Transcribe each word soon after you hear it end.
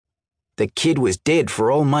The kid was dead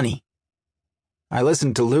for all money. I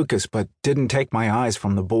listened to Lucas, but didn't take my eyes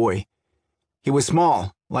from the boy. He was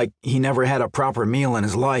small, like he never had a proper meal in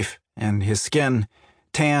his life, and his skin,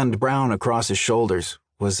 tanned brown across his shoulders,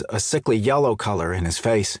 was a sickly yellow color in his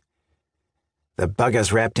face. The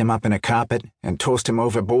buggers wrapped him up in a carpet and tossed him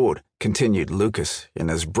overboard, continued Lucas in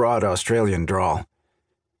his broad Australian drawl.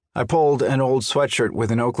 I pulled an old sweatshirt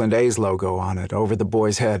with an Oakland A's logo on it over the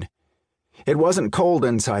boy's head. It wasn't cold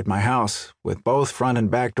inside my house, with both front and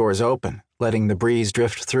back doors open, letting the breeze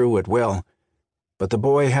drift through at will. But the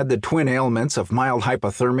boy had the twin ailments of mild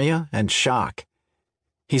hypothermia and shock.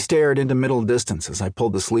 He stared into middle distance as I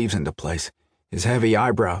pulled the sleeves into place, his heavy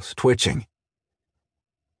eyebrows twitching.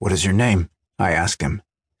 "What is your name?" I asked him.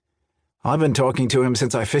 "I've been talking to him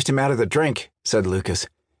since I fished him out of the drink," said Lucas.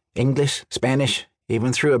 "English, Spanish,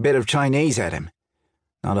 even threw a bit of Chinese at him.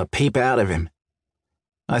 Not a peep out of him."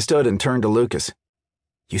 I stood and turned to Lucas.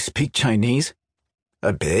 "You speak Chinese?"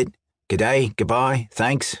 "A bit. G'day, goodbye,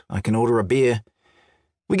 thanks, I can order a beer.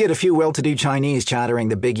 We get a few well-to-do Chinese chartering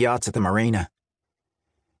the big yachts at the marina."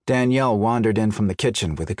 Danielle wandered in from the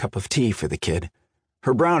kitchen with a cup of tea for the kid.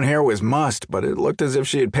 Her brown hair was mussed, but it looked as if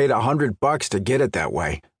she had paid $100 to get it that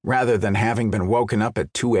way, rather than having been woken up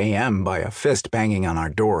at 2 a.m. by a fist banging on our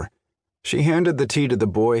door. She handed the tea to the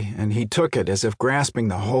boy, and he took it as if grasping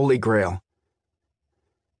the Holy Grail.